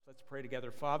Let's pray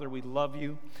together. Father, we love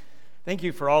you. Thank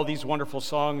you for all these wonderful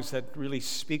songs that really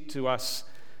speak to us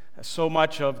so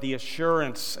much of the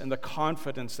assurance and the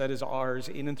confidence that is ours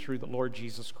in and through the Lord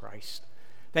Jesus Christ.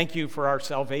 Thank you for our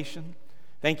salvation.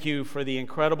 Thank you for the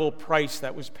incredible price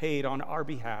that was paid on our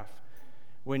behalf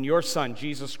when your Son,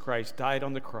 Jesus Christ, died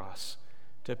on the cross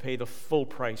to pay the full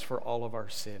price for all of our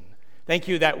sin. Thank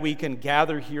you that we can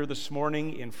gather here this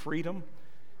morning in freedom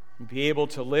and be able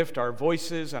to lift our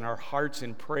voices and our hearts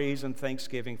in praise and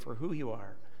thanksgiving for who you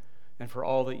are and for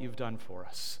all that you've done for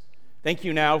us. Thank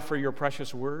you now for your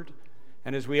precious word.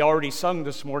 And as we already sung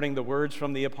this morning, the words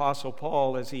from the Apostle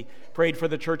Paul as he prayed for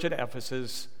the church at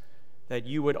Ephesus, that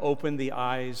you would open the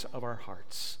eyes of our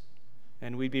hearts.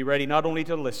 And we'd be ready not only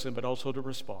to listen, but also to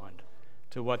respond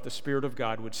to what the Spirit of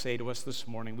God would say to us this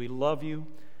morning. We love you,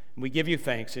 and we give you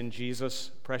thanks in Jesus'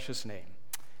 precious name.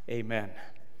 Amen.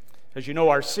 As you know,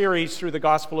 our series through the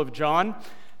Gospel of John,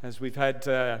 as we've had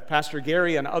Pastor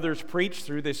Gary and others preach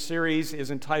through this series,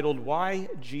 is entitled, Why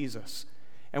Jesus?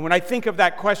 And when I think of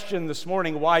that question this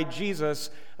morning, why Jesus,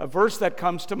 a verse that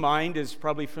comes to mind is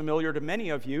probably familiar to many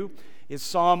of you, is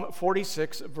Psalm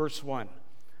 46, verse 1.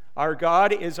 Our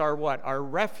God is our what? Our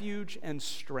refuge and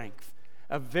strength,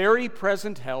 a very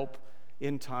present help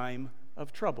in time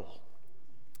of trouble.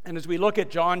 And as we look at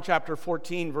John chapter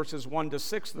 14, verses 1 to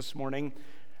 6 this morning,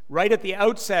 right at the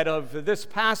outset of this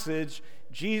passage,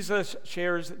 Jesus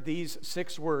shares these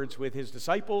 6 words with his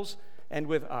disciples and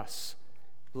with us.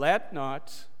 Let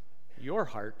not your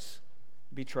heart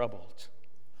be troubled.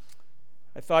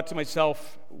 I thought to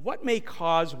myself, what may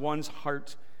cause one's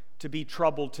heart to be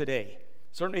troubled today?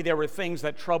 Certainly there were things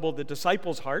that troubled the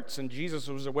disciples' hearts, and Jesus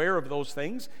was aware of those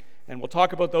things, and we'll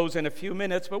talk about those in a few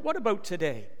minutes, but what about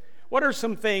today? What are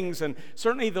some things, and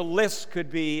certainly the list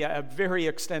could be very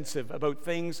extensive about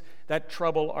things that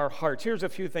trouble our hearts. Here's a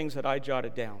few things that I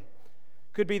jotted down.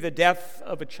 Could be the death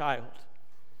of a child.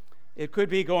 It could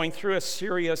be going through a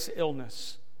serious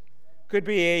illness. Could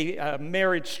be a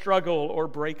marriage struggle or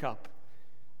breakup.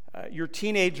 Your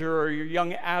teenager or your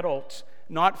young adult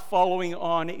not following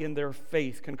on in their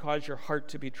faith can cause your heart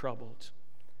to be troubled.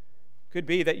 Could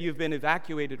be that you've been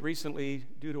evacuated recently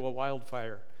due to a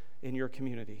wildfire in your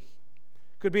community.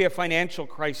 Could be a financial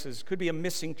crisis. Could be a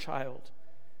missing child.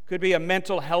 Could be a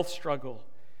mental health struggle.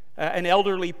 An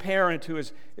elderly parent who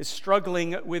is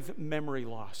struggling with memory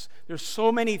loss. There's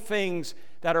so many things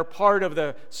that are part of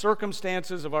the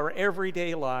circumstances of our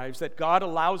everyday lives that God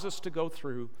allows us to go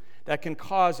through that can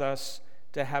cause us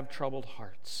to have troubled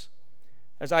hearts.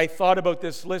 As I thought about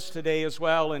this list today as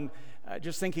well, and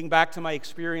just thinking back to my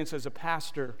experience as a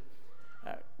pastor,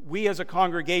 we as a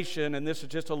congregation, and this is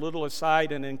just a little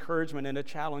aside and encouragement and a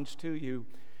challenge to you,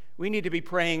 we need to be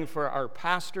praying for our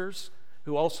pastors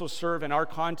who also serve in our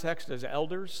context as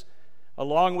elders,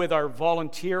 along with our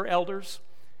volunteer elders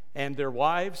and their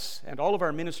wives and all of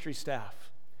our ministry staff.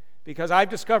 Because I've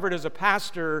discovered as a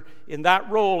pastor in that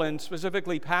role, and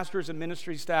specifically pastors and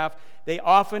ministry staff, they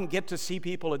often get to see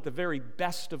people at the very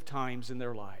best of times in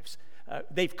their lives.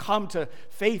 They've come to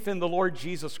faith in the Lord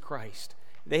Jesus Christ.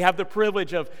 They have the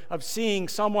privilege of seeing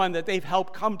someone that they've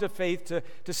helped come to faith,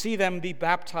 to see them be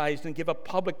baptized and give a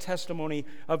public testimony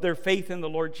of their faith in the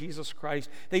Lord Jesus Christ.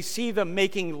 They see them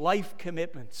making life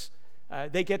commitments.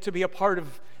 They get to be a part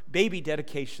of baby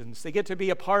dedications. They get to be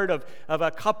a part of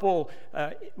a couple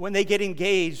when they get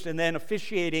engaged and then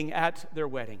officiating at their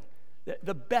wedding.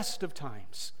 The best of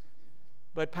times.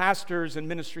 But pastors and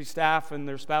ministry staff and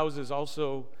their spouses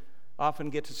also often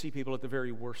get to see people at the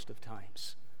very worst of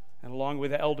times, and along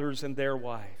with elders and their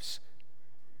wives.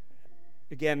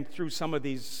 Again, through some of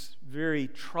these very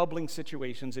troubling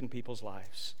situations in people's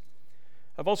lives.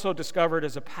 I've also discovered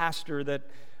as a pastor that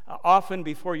often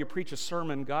before you preach a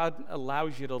sermon, God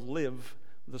allows you to live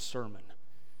the sermon.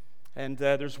 And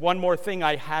there's one more thing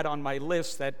I had on my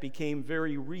list that became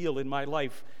very real in my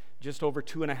life just over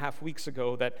 2.5 weeks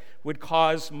ago that would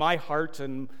cause my heart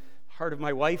and heart of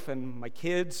my wife and my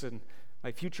kids and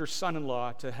my future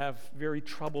son-in-law to have very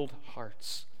troubled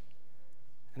hearts.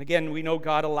 And again, we know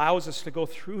God allows us to go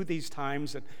through these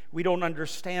times, and we don't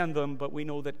understand them, but we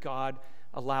know that God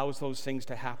allows those things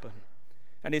to happen.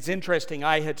 And it's interesting,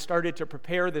 I had started to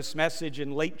prepare this message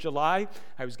in late July.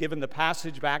 I was given the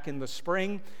passage back in the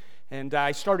spring, and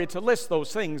I started to list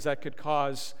those things that could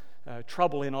cause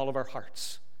trouble in all of our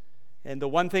hearts. And the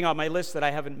one thing on my list that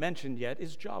I haven't mentioned yet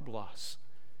is job loss.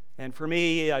 And for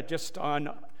me, just on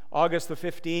August the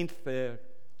 15th,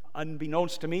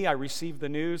 unbeknownst to me, I received the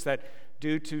news that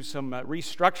due to some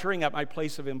restructuring at my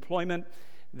place of employment,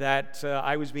 that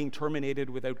I was being terminated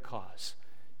without cause.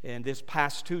 And this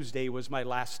past Tuesday was my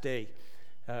last day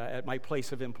at my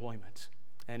place of employment.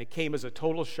 And it came as a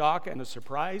total shock and a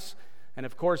surprise. And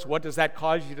of course, what does that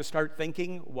cause you to start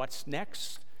thinking? What's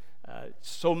next?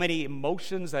 So many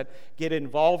emotions that get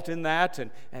involved in that,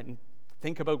 and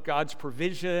think about God's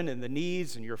provision and the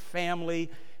needs and your family,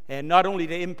 and not only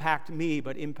to impact me,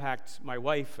 but impact my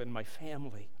wife and my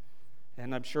family.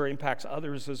 And I'm sure impacts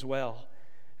others as well.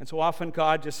 And so often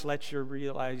God just lets you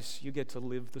realize you get to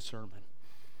live the sermon.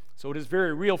 So it is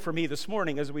very real for me this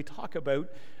morning as we talk about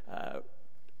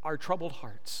our troubled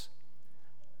hearts.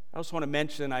 I also want to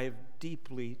mention I have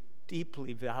deeply,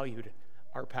 deeply valued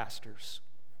our pastors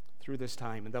through this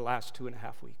time in the last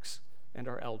 2.5 weeks, and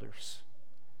our elders.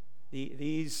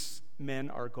 These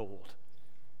men are gold,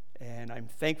 and I'm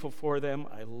thankful for them.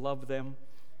 I love them,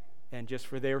 and just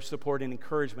for their support and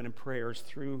encouragement and prayers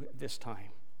through this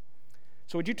time.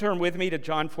 So would you turn with me to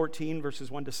John 14, verses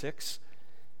 1 to 6?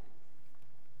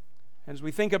 As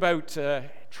we think about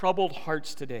troubled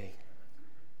hearts today,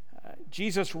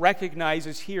 Jesus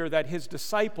recognizes here that his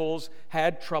disciples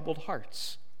had troubled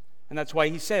hearts. And that's why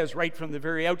he says right from the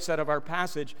very outset of our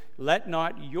passage, let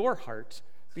not your heart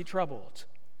be troubled.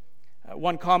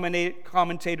 One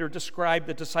commentator described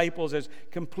the disciples as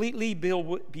completely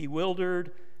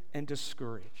bewildered and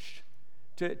discouraged.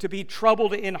 To be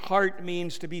troubled in heart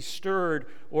means to be stirred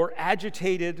or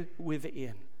agitated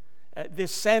within.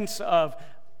 This sense of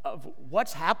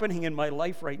what's happening in my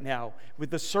life right now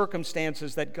with the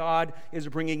circumstances that God is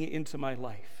bringing into my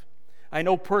life. I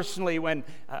know personally when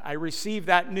I received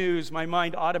that news, my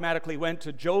mind automatically went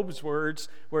to Job's words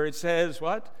where it says,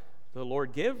 what? The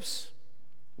Lord gives.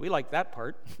 We like that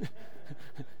part.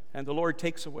 And the Lord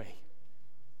takes away.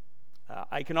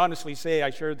 I can honestly say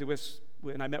I shared this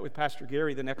when I met with Pastor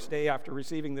Gary the next day after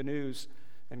receiving the news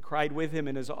and cried with him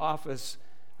in his office.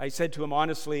 I said to him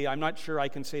honestly, I'm not sure I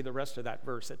can say the rest of that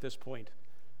verse at this point.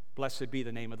 Blessed be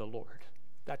the name of the Lord.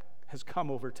 That has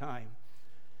come over time.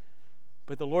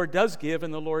 But the Lord does give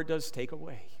and the Lord does take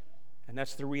away. And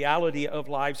that's the reality of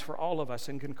lives for all of us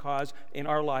and can cause in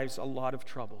our lives a lot of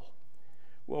trouble.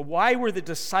 Well, why were the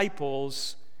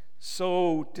disciples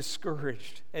so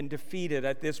discouraged and defeated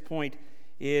at this point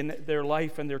in their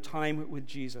life and their time with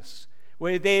Jesus?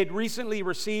 Well, they had recently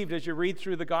received, as you read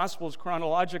through the Gospels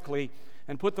chronologically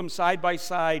and put them side by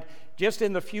side, just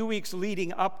in the few weeks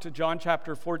leading up to John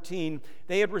chapter 14,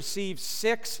 they had received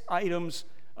 6 items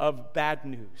of bad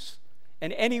news.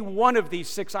 And any one of these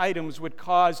 6 items would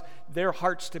cause their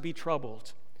hearts to be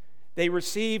troubled. They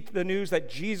received the news that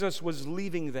Jesus was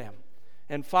leaving them.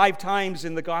 And 5 times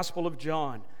in the Gospel of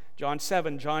John, John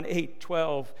 7, John 8,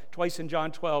 12, twice in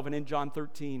John 12 and in John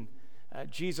 13,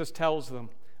 Jesus tells them,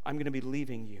 I'm going to be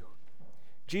leaving you.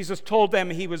 Jesus told them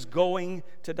he was going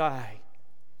to die.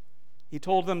 He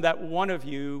told them that one of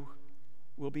you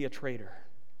will be a traitor.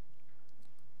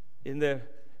 In the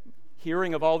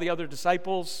hearing of all the other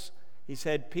disciples, he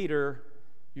said, Peter,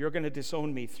 you're going to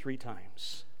disown me 3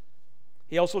 times.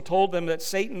 He also told them that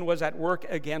Satan was at work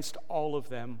against all of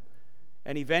them,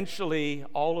 and eventually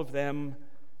all of them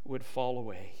would fall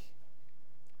away.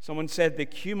 Someone said the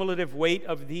cumulative weight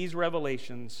of these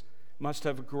revelations must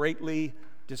have greatly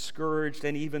discouraged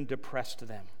and even depressed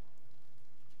them.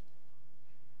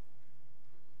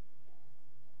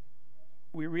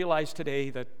 We realize today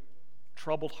that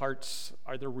troubled hearts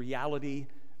are the reality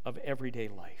of everyday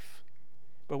life.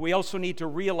 But we also need to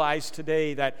realize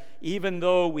today that even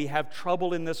though we have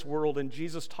trouble in this world, and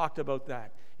Jesus talked about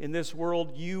that, in this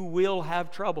world you will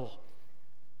have trouble.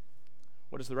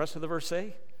 What does the rest of the verse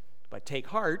say? But take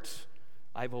heart,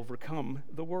 I've overcome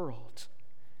the world.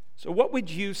 So what would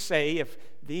you say if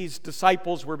these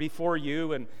disciples were before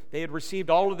you and they had received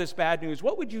all of this bad news?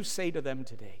 What would you say to them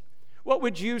today? What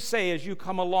would you say as you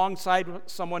come alongside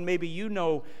someone, maybe you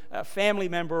know, a family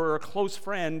member or a close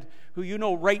friend who you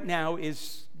know right now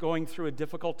is going through a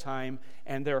difficult time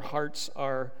and their hearts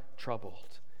are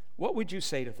troubled? What would you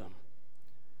say to them?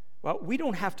 Well, we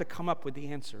don't have to come up with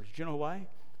the answers. Do you know why?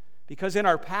 Because in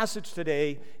our passage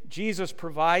today, Jesus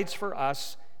provides for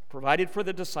us, provided for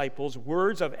the disciples,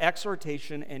 words of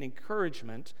exhortation and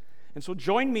encouragement. And so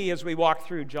join me as we walk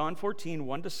through John 14,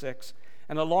 1 to 6.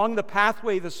 And along the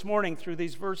pathway this morning through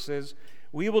these verses,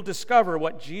 we will discover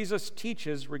what Jesus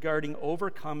teaches regarding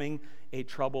overcoming a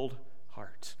troubled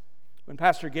heart. When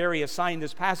Pastor Gary assigned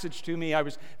this passage to me, I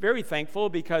was very thankful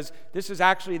because this is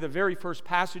actually the very first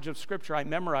passage of Scripture I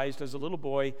memorized as a little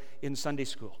boy in Sunday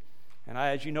school. And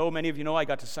as you know, many of you know, I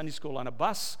got to Sunday school on a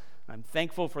bus. I'm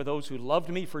thankful for those who loved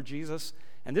me for Jesus.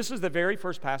 And this is the very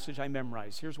first passage I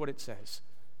memorized. Here's what it says.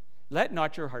 Let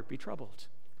not your heart be troubled.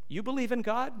 You believe in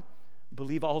God?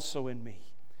 Believe also in me.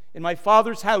 In my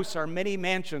Father's house are many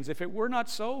mansions. If it were not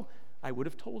so, I would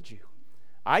have told you.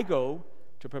 I go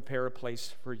to prepare a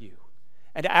place for you.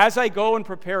 And as I go and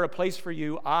prepare a place for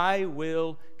you, I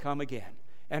will come again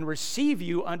and receive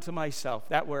you unto myself,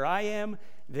 that where I am,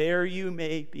 there you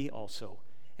may be also.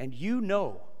 And you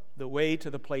know the way to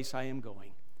the place I am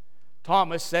going.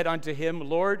 Thomas said unto him,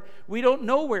 Lord, we don't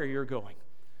know where you're going,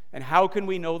 and how can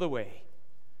we know the way?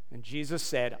 And Jesus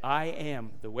said, I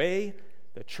am the way,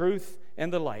 the truth,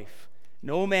 and the life.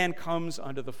 No man comes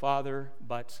unto the Father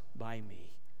but by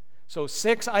me. So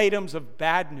 6 items of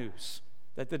bad news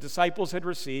that the disciples had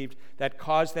received that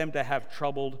caused them to have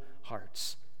troubled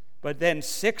hearts. But then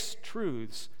 6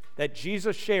 truths that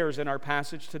Jesus shares in our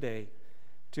passage today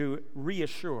to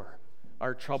reassure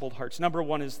our troubled hearts. Number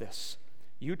 1 is this: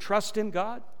 you trust in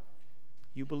God,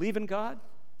 you believe in God,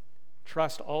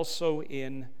 trust also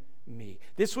in me.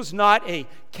 This was not a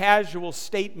casual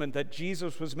statement that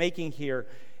Jesus was making here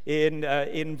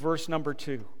in verse number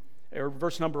 2 or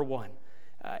verse number 1.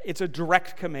 It's a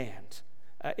direct command.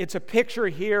 It's a picture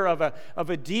here of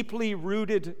a deeply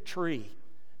rooted tree,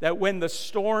 that when the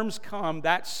storms come,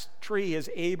 that tree is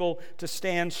able to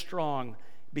stand strong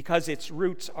because its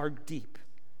roots are deep.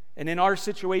 And in our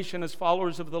situation as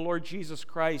followers of the Lord Jesus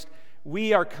Christ,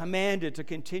 we are commanded to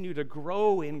continue to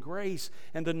grow in grace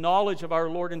and the knowledge of our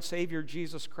Lord and Savior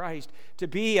Jesus Christ, to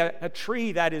be a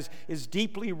tree that is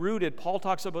deeply rooted. Paul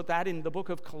talks about that in the book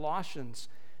of Colossians,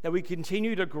 that we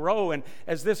continue to grow. And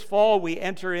as this fall we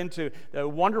enter into the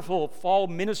wonderful fall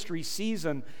ministry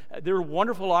season, there are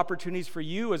wonderful opportunities for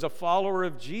you as a follower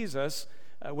of Jesus,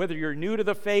 whether you're new to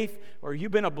the faith or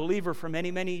you've been a believer for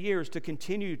many, many years, to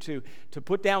continue to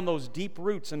put down those deep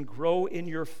roots and grow in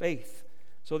your faith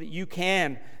so that you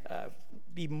can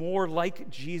be more like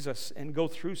Jesus and go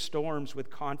through storms with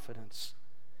confidence.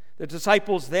 The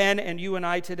disciples then and you and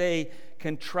I today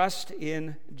can trust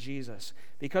in Jesus.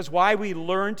 Because why? We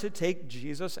learn to take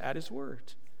Jesus at his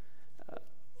word.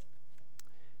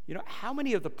 How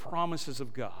many of the promises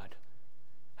of God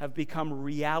have become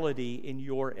reality in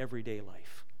your everyday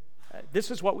life? This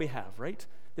is what we have, right?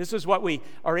 This is what we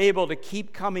are able to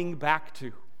keep coming back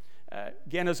to.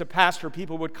 Again, as a pastor,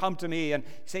 people would come to me and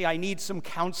say, I need some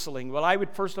counseling. Well, I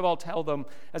would first of all tell them,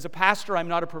 as a pastor, I'm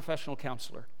not a professional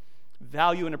counselor.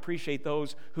 Value and appreciate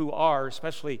those who are,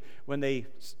 especially when they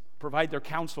provide their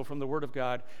counsel from the Word of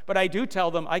God. But I do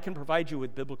tell them I can provide you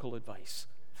with biblical advice.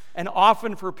 And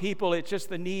often for people, it's just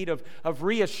the need of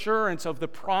reassurance of the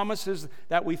promises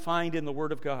that we find in the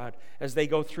Word of God as they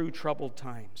go through troubled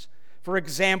times. For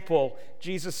example,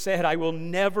 Jesus said, I will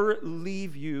never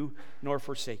leave you nor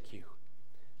forsake you.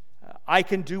 I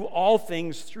can do all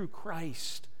things through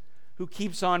Christ, who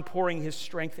keeps on pouring his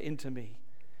strength into me.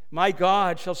 My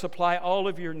God shall supply all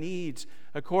of your needs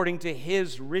according to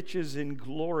his riches in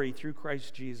glory through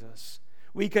Christ Jesus.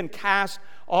 We can cast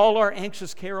all our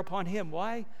anxious care upon him.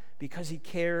 Why? Because he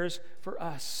cares for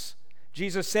us.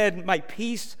 Jesus said, my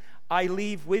peace I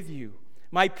leave with you.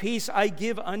 My peace I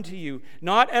give unto you.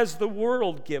 Not as the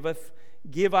world giveth,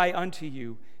 give I unto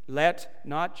you. Let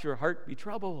not your heart be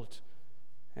troubled,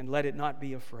 and let it not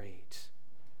be afraid.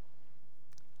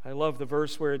 I love the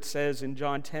verse where it says in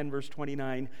John 10, verse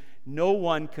 29, no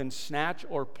one can snatch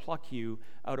or pluck you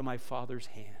out of my Father's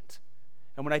hand.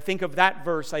 And when I think of that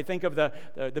verse, I think of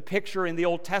the picture in the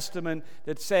Old Testament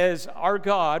that says our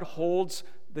God holds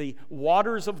the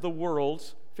waters of the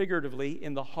world, figuratively,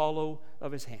 in the hollow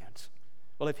of his hand.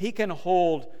 Well, if he can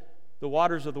hold the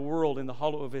waters of the world in the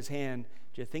hollow of his hand,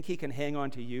 do you think he can hang on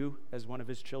to you as one of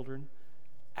his children?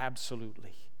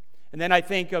 Absolutely. And then I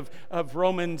think of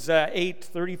Romans 8,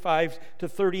 35 to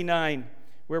 39,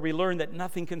 where we learn that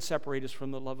nothing can separate us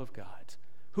from the love of God.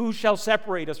 Who shall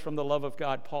separate us from the love of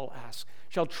God, Paul asks.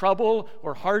 Shall trouble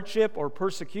or hardship or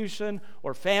persecution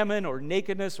or famine or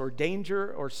nakedness or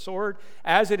danger or sword?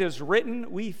 As it is written,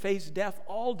 we face death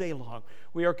all day long.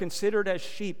 We are considered as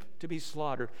sheep to be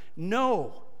slaughtered.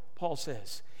 No, Paul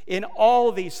says, in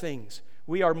all these things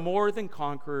we are more than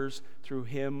conquerors through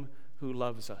him who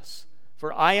loves us.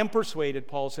 For I am persuaded,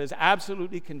 Paul says,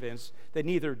 absolutely convinced, that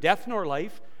neither death nor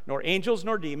life, nor angels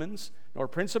nor demons, nor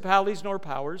principalities nor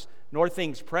powers, nor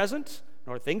things present,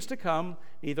 nor things to come,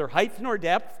 neither height nor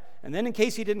depth. And then in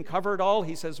case he didn't cover it all,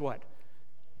 he says what?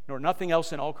 Nor nothing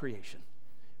else in all creation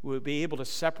will be able to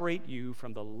separate you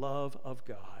from the love of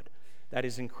God that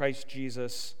is in Christ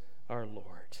Jesus our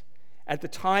Lord. At the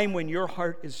time when your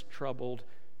heart is troubled,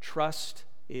 trust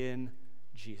in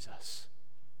Jesus.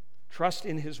 Trust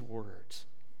in his words.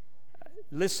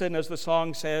 Listen, as the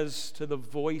song says, to the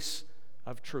voice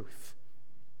of truth.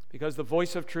 Because the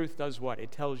voice of truth does what?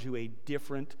 It tells you a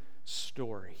different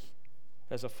story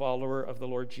as a follower of the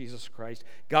Lord Jesus Christ.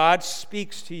 God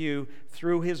speaks to you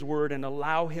through his word, and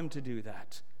allow him to do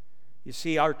that. You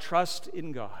see, our trust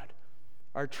in God,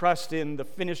 our trust in the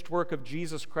finished work of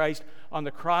Jesus Christ on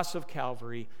the cross of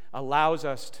Calvary allows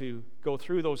us to go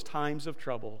through those times of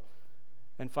trouble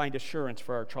and find assurance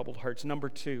for our troubled hearts. Number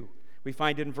 2, we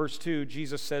find in verse 2,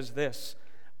 Jesus says this,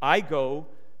 I go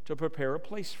to prepare a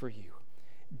place for you.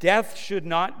 Death should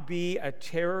not be a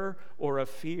terror or a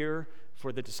fear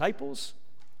for the disciples,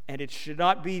 and it should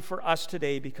not be for us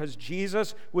today, because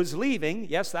Jesus was leaving.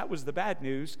 Yes, that was the bad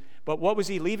news, but what was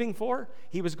he leaving for?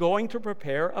 He was going to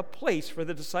prepare a place for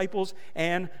the disciples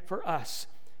and for us.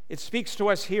 It speaks to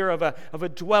us here of a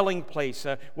dwelling place.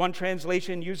 One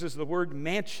translation uses the word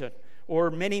mansion, or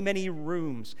many, many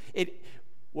rooms.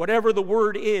 Whatever the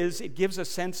word is, it gives a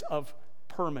sense of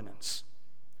permanence.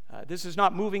 This is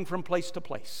not moving from place to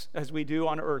place, as we do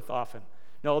on earth often.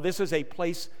 No, this is a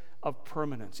place of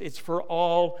permanence. It's for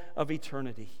all of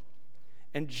eternity.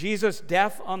 And Jesus'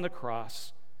 death on the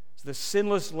cross, the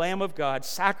sinless Lamb of God,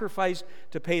 sacrificed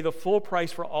to pay the full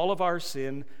price for all of our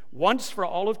sin, once for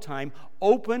all of time,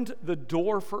 opened the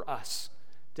door for us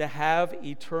to have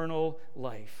eternal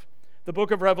life. The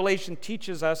book of Revelation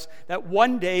teaches us that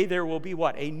one day there will be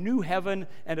what? A new heaven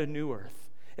and a new earth.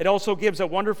 It also gives a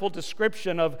wonderful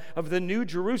description of the New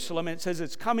Jerusalem. It says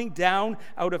it's coming down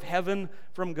out of heaven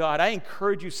from God. I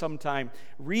encourage you sometime,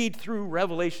 read through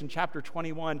Revelation chapter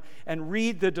 21 and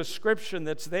read the description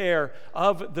that's there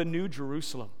of the New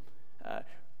Jerusalem.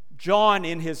 John,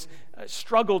 in his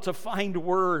struggle to find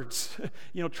words,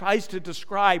 tries to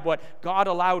describe what God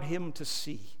allowed him to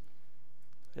see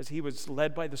as he was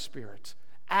led by the Spirit.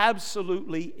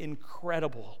 Absolutely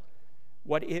incredible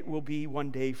what it will be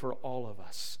one day for all of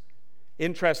us.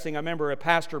 Interesting, I remember a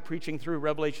pastor preaching through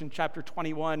Revelation chapter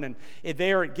 21, and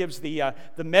there it gives the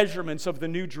measurements of the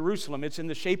New Jerusalem. It's in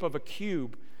the shape of a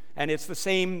cube, and it's the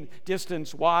same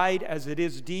distance wide as it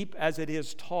is deep as it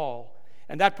is tall.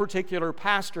 And that particular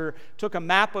pastor took a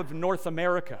map of North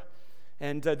America,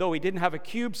 and though he didn't have a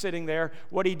cube sitting there,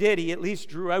 what he did, he at least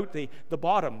drew out the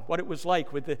bottom, what it was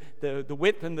like with the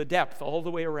width and the depth all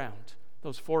the way around,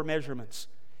 those 4 measurements.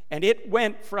 And it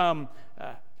went from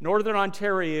northern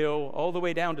Ontario all the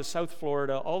way down to South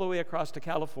Florida, all the way across to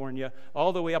California,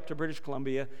 all the way up to British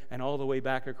Columbia, and all the way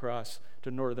back across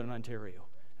to northern Ontario.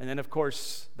 And then, of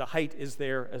course, the height is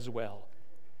there as well.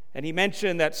 And he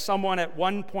mentioned that someone at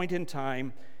one point in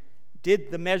time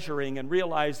did the measuring and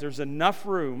realized there's enough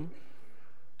room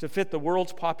to fit the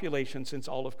world's population since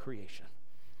all of creation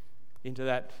into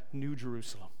that New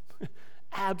Jerusalem.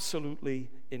 Absolutely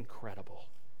incredible.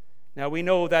 Now, we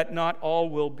know that not all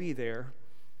will be there,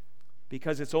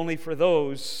 because it's only for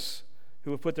those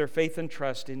who have put their faith and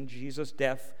trust in Jesus'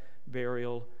 death,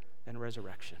 burial, and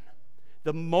resurrection.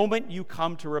 The moment you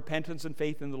come to repentance and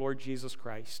faith in the Lord Jesus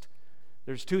Christ,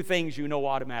 there's 2 things you know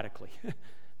automatically.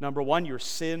 Number 1, your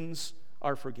sins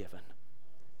are forgiven,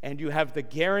 and you have the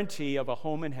guarantee of a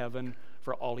home in heaven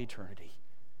for all eternity.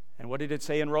 And what did it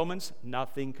say in Romans?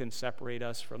 Nothing can separate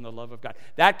us from the love of God.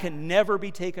 That can never be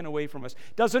taken away from us.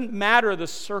 Doesn't matter the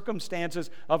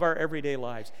circumstances of our everyday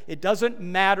lives. It doesn't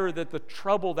matter that the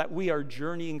trouble that we are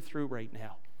journeying through right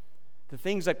now, the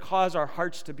things that cause our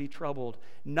hearts to be troubled,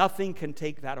 nothing can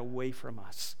take that away from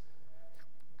us.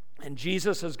 And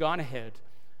Jesus has gone ahead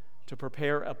to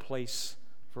prepare a place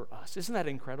for us. Isn't that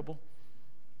incredible?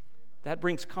 That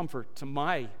brings comfort to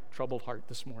my troubled heart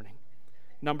this morning.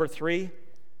 Number 3,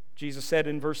 Jesus said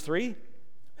in verse 3,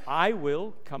 I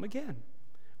will come again.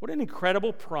 What an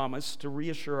incredible promise to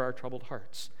reassure our troubled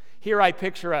hearts. Here I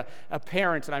picture a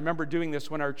parent, and I remember doing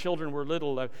this when our children were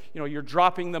little. You're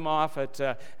dropping them off at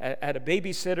a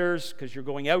babysitter's because you're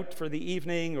going out for the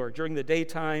evening or during the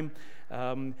daytime.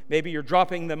 Maybe you're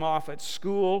dropping them off at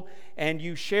school, and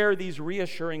you share these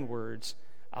reassuring words,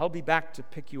 I'll be back to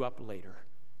pick you up later.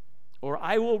 Or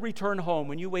I will return home.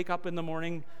 When you wake up in the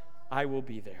morning, I will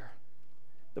be there.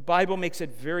 The Bible makes it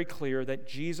very clear that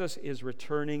Jesus is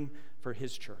returning for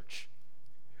his church.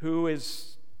 Who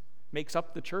makes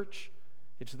up the church?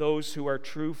 It's those who are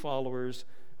true followers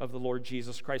of the Lord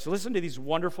Jesus Christ. So listen to these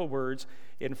wonderful words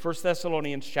in 1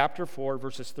 Thessalonians chapter 4,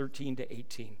 verses 13 to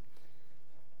 18.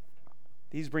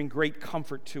 These bring great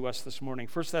comfort to us this morning.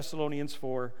 1 Thessalonians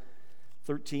 4,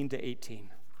 13 to 18.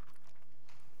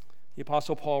 The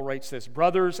Apostle Paul writes this,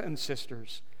 Brothers and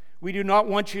sisters, we do not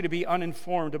want you to be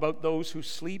uninformed about those who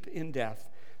sleep in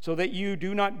death, so that you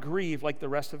do not grieve like the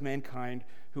rest of mankind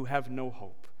who have no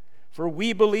hope. For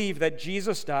we believe that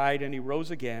Jesus died and he rose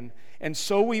again, and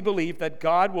so we believe that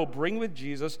God will bring with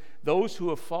Jesus those who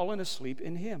have fallen asleep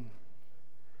in him.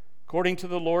 According to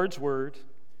the Lord's word,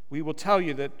 we will tell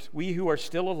you that we who are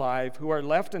still alive, who are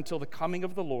left until the coming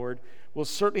of the Lord, will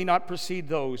certainly not precede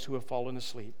those who have fallen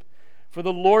asleep. For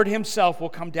the Lord himself will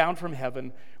come down from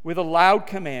heaven with a loud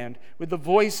command, with the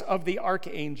voice of the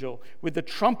archangel, with the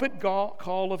trumpet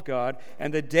call of God,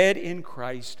 and the dead in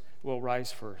Christ will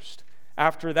rise first.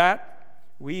 After that,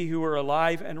 we who are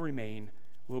alive and remain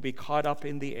will be caught up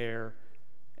in the air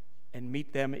and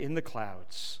meet them in the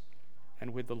clouds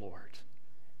and with the Lord.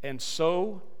 And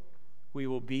so we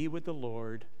will be with the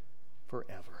Lord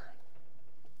forever.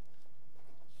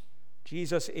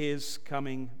 Jesus is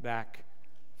coming back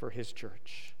for his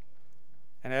church.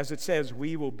 And as it says,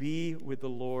 we will be with the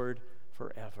Lord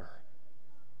forever.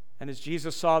 And as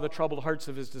Jesus saw the troubled hearts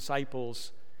of his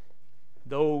disciples,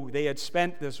 though they had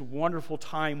spent this wonderful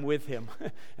time with him,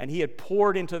 and he had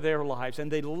poured into their lives,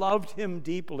 and they loved him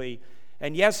deeply,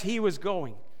 and yes, he was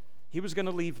going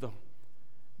to leave them,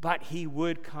 but he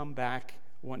would come back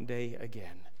one day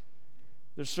again.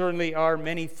 There certainly are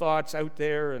many thoughts out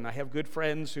there, and I have good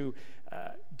friends who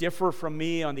differ from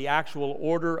me on the actual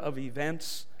order of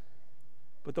events.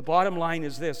 But the bottom line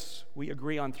is this: we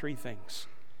agree on three things.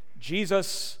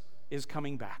 Jesus is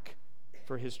coming back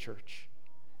for his church.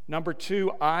 Number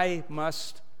two, I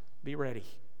must be ready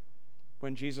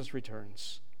when Jesus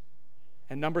returns.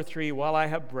 And number three, while I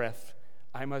have breath,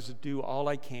 I must do all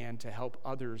I can to help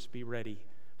others be ready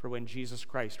for when Jesus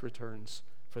Christ returns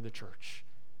for the church,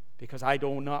 because I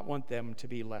do not want them to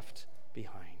be left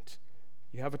behind.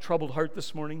 You have a troubled heart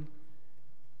this morning?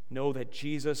 Know that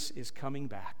Jesus is coming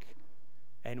back,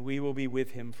 and we will be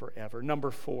with him forever.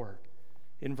 Number 4,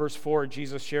 in verse 4,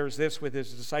 Jesus shares this with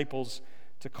his disciples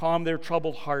to calm their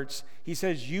troubled hearts. He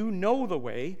says, "You know the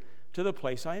way to the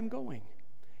place I am going."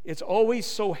 It's always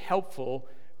so helpful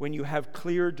when you have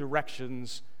clear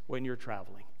directions when you're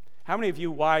traveling. How many of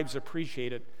you wives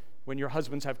appreciate it when your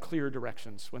husbands have clear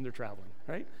directions when they're traveling,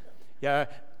 right? Yeah.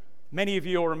 Many of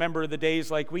you will remember the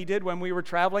days like we did when we were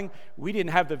traveling. We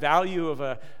didn't have the value of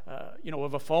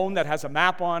a phone that has a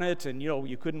map on it, and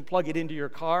you couldn't plug it into your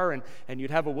car, and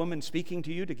you'd have a woman speaking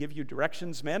to you to give you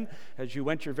directions, men, as you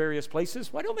went your various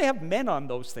places. Why don't they have men on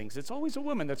those things? It's always a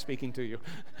woman that's speaking to you.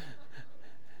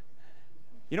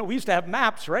 We used to have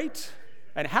maps, right?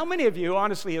 And how many of you,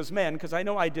 honestly, as men, because I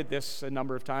know I did this a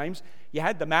number of times, you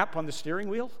had the map on the steering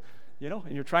wheel?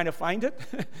 And you're trying to find it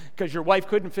because your wife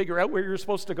couldn't figure out where you're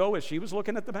supposed to go as she was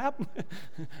looking at the map.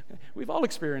 We've all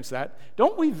experienced that.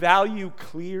 Don't we value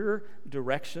clear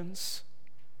directions?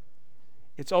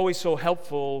 It's always so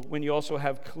helpful when you also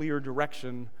have clear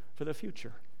direction for the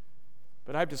future.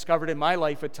 But I've discovered in my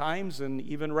life at times, and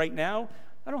even right now,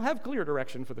 I don't have clear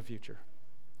direction for the future.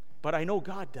 But I know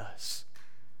God does.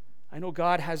 I know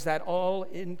God has that all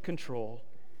in control.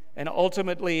 And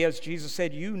ultimately, as Jesus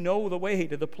said, you know the way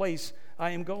to the place I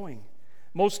am going.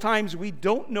 Most times we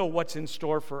don't know what's in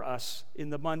store for us in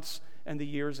the months and the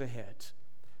years ahead.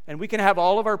 And we can have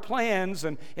all of our plans,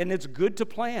 and it's good to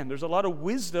plan. There's a lot of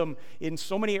wisdom in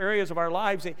so many areas of our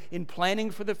lives in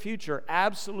planning for the future.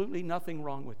 Absolutely nothing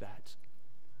wrong with that.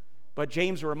 But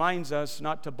James reminds us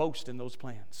not to boast in those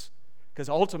plans, because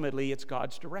ultimately it's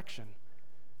God's direction.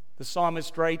 The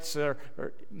psalmist writes,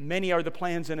 many are the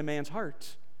plans in a man's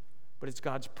heart, but it's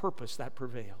God's purpose that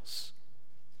prevails.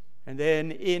 And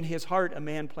then in his heart, a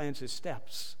man plans his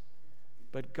steps,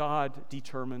 but God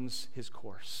determines his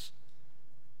course.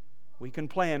 We can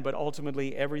plan, but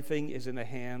ultimately everything is in the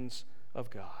hands of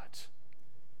God.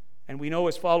 And we know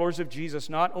as followers of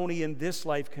Jesus, not only in this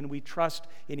life can we trust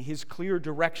in his clear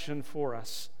direction for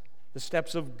us. The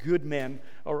steps of good men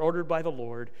are ordered by the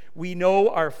Lord. We know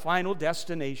our final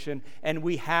destination, and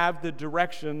we have the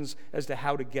directions as to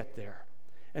how to get there.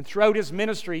 And throughout his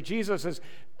ministry, Jesus has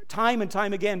time and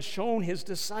time again shown his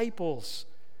disciples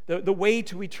the way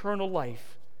to eternal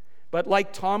life. But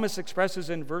like Thomas expresses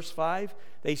in verse 5,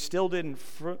 they still didn't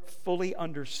fully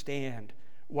understand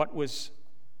what was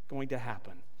going to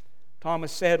happen.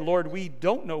 Thomas said, "Lord, we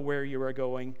don't know where you are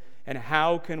going, and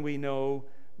how can we know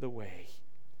the way?"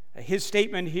 His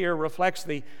statement here reflects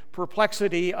the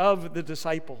perplexity of the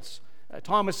disciples.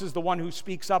 Thomas is the one who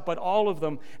speaks up, but all of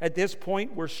them at this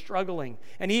point were struggling.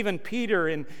 And even Peter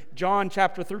in John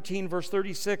chapter 13, verse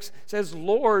 36 says,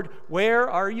 "Lord, where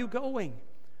are you going?"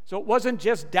 So it wasn't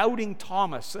just doubting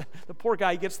Thomas. The poor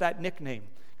guy gets that nickname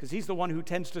because he's the one who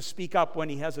tends to speak up when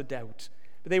he has a doubt.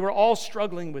 But they were all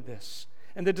struggling with this.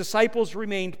 And the disciples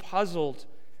remained puzzled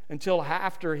until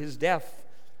after his death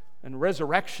and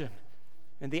resurrection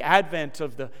and the advent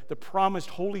of the promised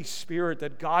Holy Spirit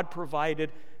that God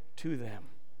provided to them.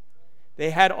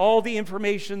 They had all the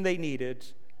information they needed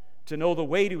to know the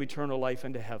way to eternal life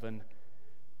and to heaven,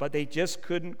 but they just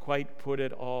couldn't quite put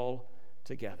it all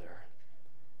together.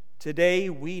 Today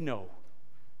we know,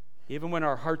 even when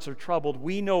our hearts are troubled,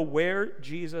 we know where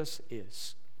Jesus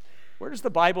is. Where does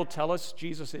the Bible tell us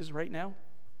Jesus is right now?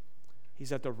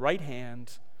 He's at the right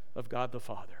hand of God the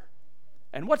Father.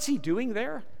 And what's he doing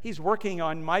there? He's working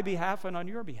on my behalf and on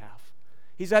your behalf.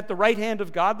 He's at the right hand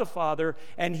of God the Father,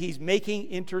 and he's making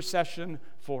intercession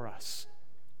for us.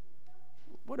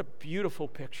 What a beautiful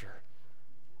picture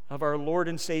of our Lord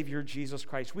and Savior Jesus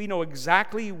Christ. We know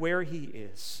exactly where he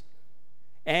is,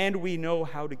 and we know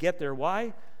how to get there.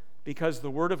 Why? Because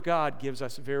the Word of God gives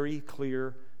us very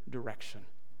clear direction.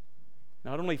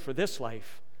 Not only for this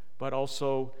life, but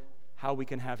also how we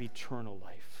can have eternal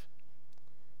life.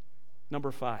 Number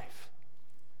 5.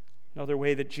 Another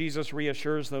way that Jesus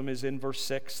reassures them is in verse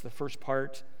 6, the first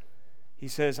part. He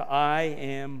says, I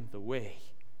am the way.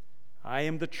 I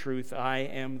am the truth. I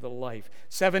am the life.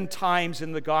 7 times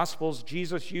in the Gospels,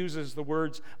 Jesus uses the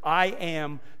words, I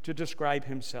am, to describe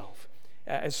himself.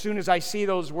 As soon as I see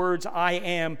those words, I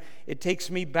am, it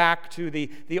takes me back to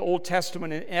the Old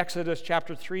Testament in Exodus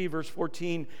chapter 3, verse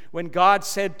 14, when God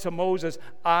said to Moses,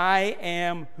 I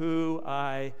am who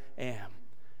I am.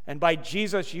 And by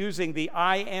Jesus using the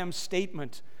I am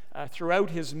statement throughout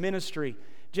his ministry,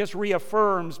 just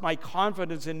reaffirms my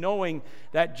confidence in knowing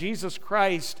that Jesus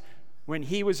Christ, when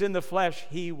he was in the flesh,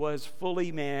 he was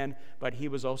fully man, but he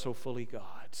was also fully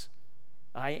God.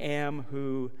 I am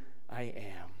who I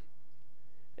am.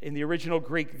 In the original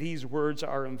Greek, these words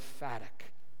are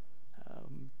emphatic.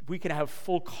 We can have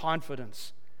full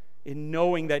confidence in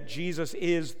knowing that Jesus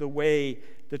is the way,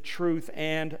 the truth,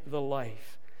 and the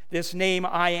life. This name,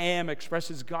 I am,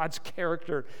 expresses God's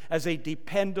character as a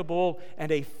dependable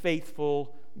and a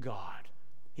faithful God.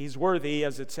 He's worthy,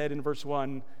 as it said in verse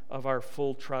 1, of our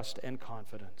full trust and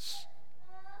confidence.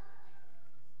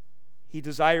 He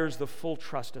desires the full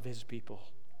trust of his people.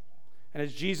 And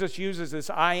as Jesus uses this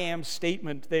I am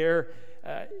statement there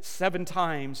 7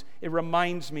 times, it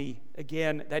reminds me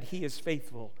again that he is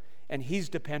faithful and he's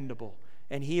dependable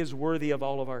and he is worthy of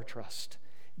all of our trust.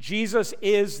 Jesus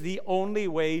is the only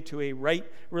way to a right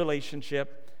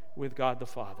relationship with God the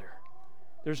Father.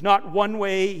 There's not one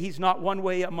way, he's not one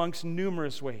way amongst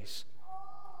numerous ways.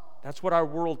 That's what our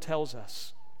world tells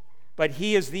us. But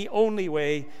he is the only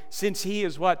way, since he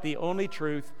is what? The only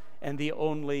truth and the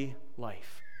only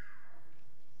life.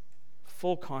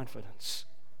 Full confidence.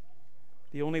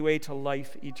 The only way to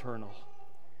life eternal.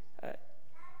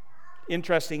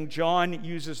 Interesting, John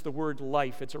uses the word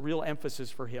life. It's a real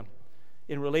emphasis for him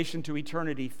in relation to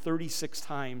eternity 36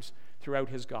 times throughout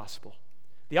his gospel.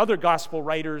 The other gospel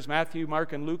writers, Matthew,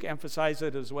 Mark, and Luke, emphasize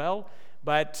it as well,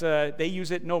 but they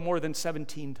use it no more than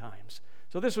 17 times.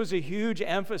 So this was a huge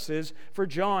emphasis for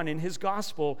John in his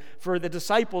gospel, for the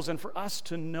disciples and for us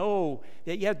to know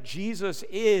that yet Jesus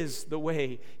is the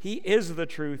way, he is the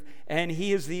truth, and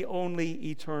he is the only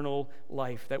eternal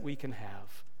life that we can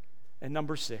have. And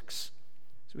number 6,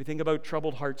 as we think about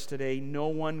troubled hearts today, no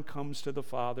one comes to the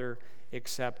Father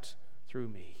except through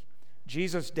me.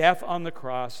 Jesus' death on the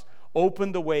cross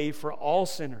opened the way for all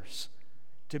sinners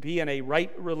to be in a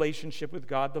right relationship with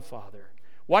God the Father.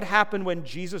 What happened when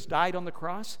Jesus died on the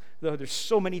cross? There's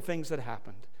so many things that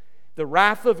happened. The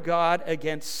wrath of God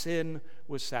against sin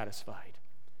was satisfied.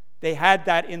 They had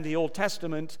that in the Old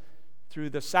Testament through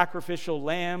the sacrificial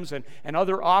lambs and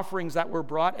other offerings that were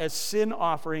brought as sin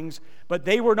offerings, but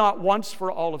they were not once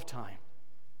for all of time.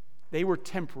 They were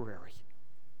temporary.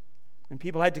 And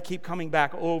people had to keep coming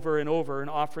back over and over and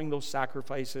offering those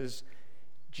sacrifices.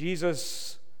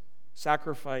 Jesus'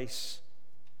 sacrifice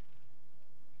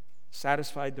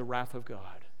satisfied the wrath of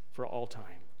God for all time.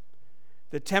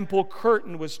 The temple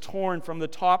curtain was torn from the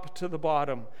top to the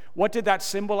bottom. What did that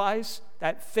symbolize?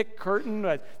 That thick curtain,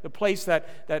 the place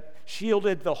that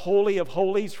shielded the Holy of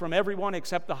Holies from everyone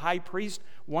except the high priest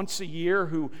once a year,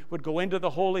 who would go into the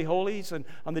Holy Holies and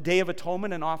on the Day of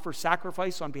Atonement and offer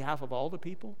sacrifice on behalf of all the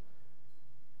people.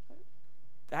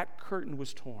 That curtain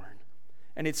was torn,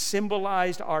 and it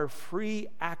symbolized our free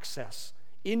access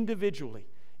individually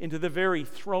into the very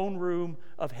throne room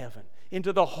of heaven,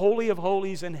 into the Holy of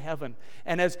Holies in heaven.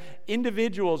 And as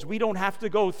individuals, we don't have to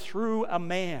go through a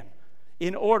man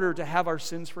in order to have our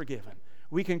sins forgiven.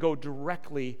 We can go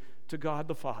directly to God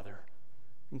the Father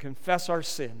and confess our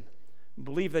sin and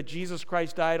believe that Jesus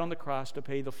Christ died on the cross to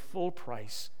pay the full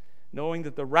price, knowing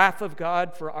that the wrath of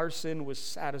God for our sin was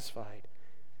satisfied.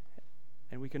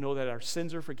 And we can know that our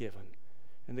sins are forgiven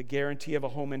and the guarantee of a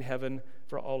home in heaven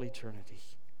for all eternity.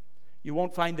 You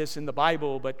won't find this in the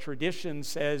Bible, but tradition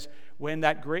says when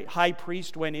that great high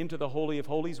priest went into the Holy of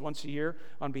Holies once a year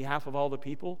on behalf of all the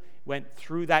people, went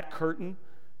through that curtain,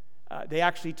 they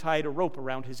actually tied a rope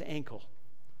around his ankle.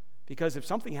 Because if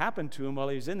something happened to him while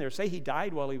he was in there, say he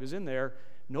died while he was in there,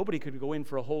 nobody could go in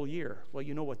for a whole year. Well,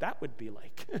 you know what that would be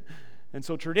like. And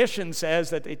so tradition says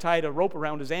that they tied a rope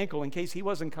around his ankle in case he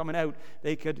wasn't coming out.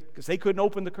 Because they couldn't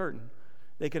open the curtain,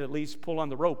 they could at least pull on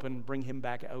the rope and bring him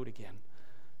back out again.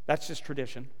 That's just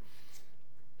tradition.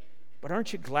 But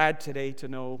aren't you glad today to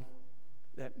know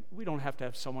that we don't have to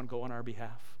have someone go on our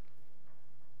behalf?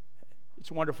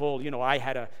 It's wonderful. I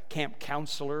had a camp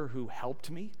counselor who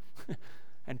helped me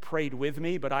and prayed with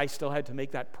me, but I still had to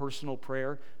make that personal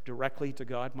prayer directly to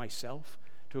God myself,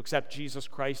 to accept Jesus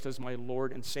Christ as my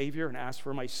Lord and Savior and ask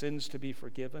for my sins to be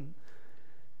forgiven.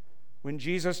 When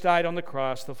Jesus died on the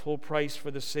cross, the full price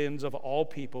for the sins of all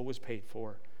people was paid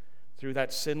for through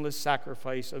that sinless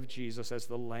sacrifice of Jesus as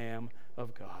the Lamb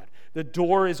of God. The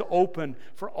door is open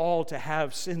for all to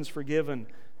have sins forgiven,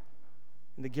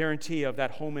 and the guarantee of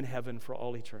that home in heaven for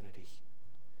all eternity.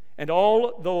 And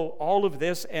although all of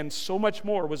this and so much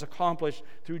more was accomplished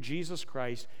through Jesus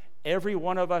Christ, every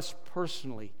one of us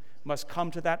personally must come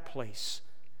to that place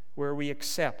where we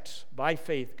accept by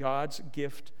faith God's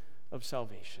gift of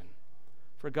salvation.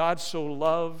 For God so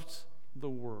loved the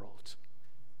world.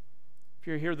 If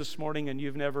you're here this morning and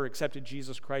you've never accepted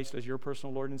Jesus Christ as your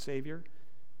personal Lord and Savior,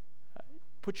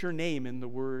 put your name in the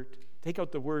word. Take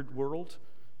out the word world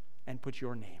and put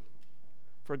your name.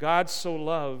 For God so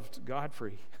loved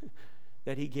Godfrey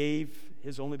that he gave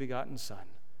his only begotten Son,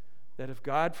 that if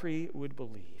Godfrey would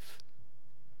believe,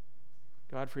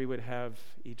 Godfrey would have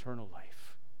eternal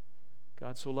life.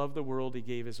 God so loved the world, he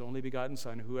gave his only begotten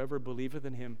Son. Whoever believeth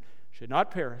in him should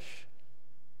not perish,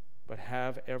 but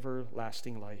have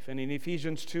everlasting life. And in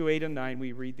Ephesians 2:8-9,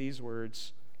 we read these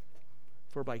words,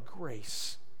 for by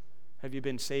grace have you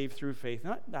been saved through faith,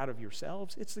 not out of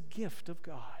yourselves, it's the gift of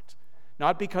God,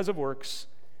 not because of works,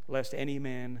 lest any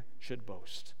man should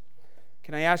boast.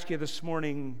 Can I ask you this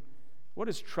morning, what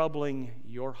is troubling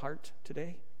your heart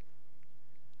today?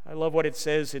 I love what it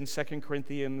says in 2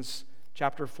 Corinthians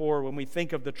chapter 4 when we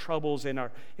think of the troubles in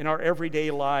our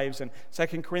everyday lives. And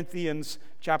 2 Corinthians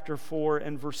chapter 4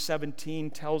 and verse 17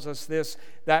 tells us this,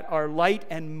 that our light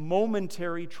and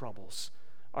momentary troubles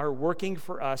are working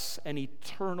for us an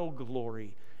eternal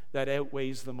glory that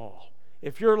outweighs them all.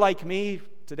 If you're like me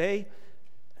today,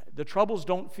 the troubles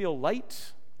don't feel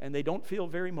light and they don't feel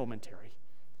very momentary.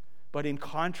 But in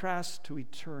contrast to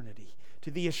eternity,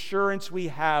 to the assurance we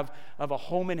have of a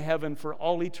home in heaven for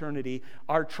all eternity,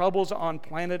 our troubles on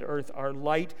planet Earth are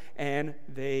light and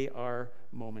they are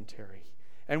momentary.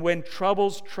 And when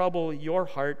troubles trouble your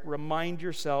heart, remind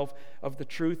yourself of the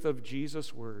truth of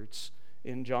Jesus' words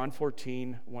in John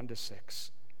 14,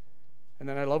 1-6. And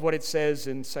then I love what it says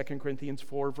in 2 Corinthians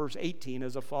 4, verse 18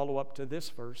 as a follow-up to this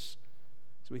verse.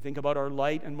 So we think about our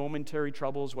light and momentary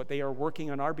troubles, what they are working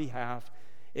on our behalf.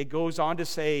 It goes on to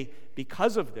say,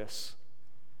 because of this,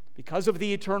 because of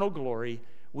the eternal glory,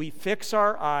 we fix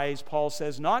our eyes, Paul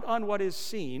says, not on what is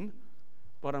seen,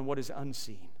 but on what is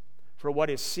unseen. For what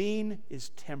is seen is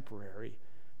temporary.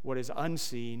 What is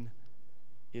unseen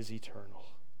is eternal.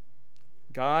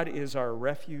 God is our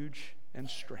refuge and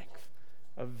strength,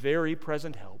 a very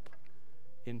present help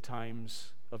in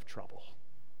times of trouble.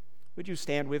 Would you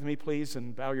stand with me, please,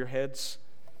 and bow your heads?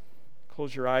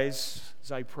 Close your eyes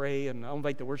as I pray, and I'll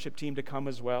invite the worship team to come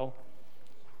as well.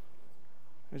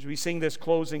 As we sing this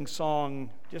closing song,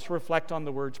 just reflect on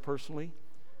the words personally.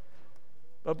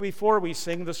 But before we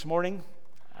sing this morning,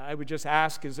 I would just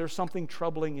ask, is there something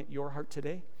troubling your heart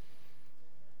today?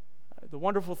 The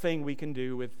wonderful thing we can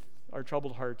do with our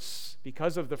troubled hearts,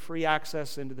 because of the free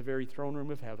access into the very throne room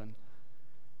of heaven,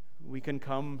 we can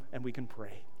come and we can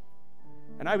pray.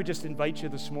 And I would just invite you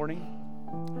this morning.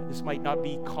 This might not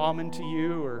be common to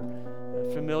you or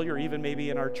familiar, even maybe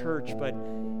in our church, but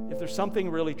if there's something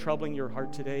really troubling your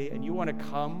heart today and you want to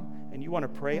come and you want to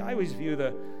pray, I always view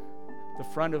the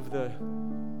front of the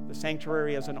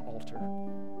sanctuary as an altar.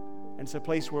 And it's a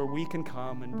place where we can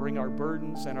come and bring our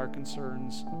burdens and our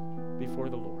concerns before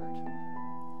the Lord.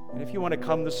 And if you want to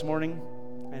come this morning,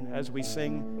 and as we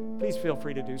sing, please feel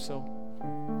free to do so.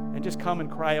 And just come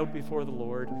and cry out before the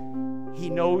Lord. He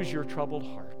knows your troubled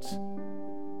heart.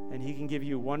 And He can give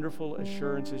you wonderful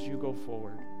assurance as you go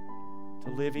forward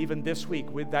to live even this week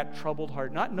with that troubled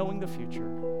heart, not knowing the future,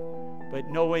 but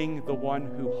knowing the one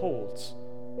who holds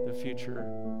the future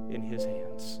in His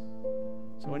hands.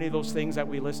 So any of those things that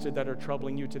we listed that are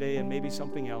troubling you today, and maybe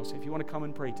something else, if you want to come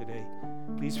and pray today,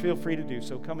 please feel free to do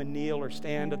so. Come and kneel or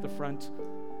stand at the front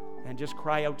and just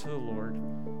cry out to the Lord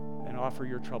and offer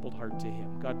your troubled heart to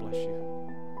Him. God bless you.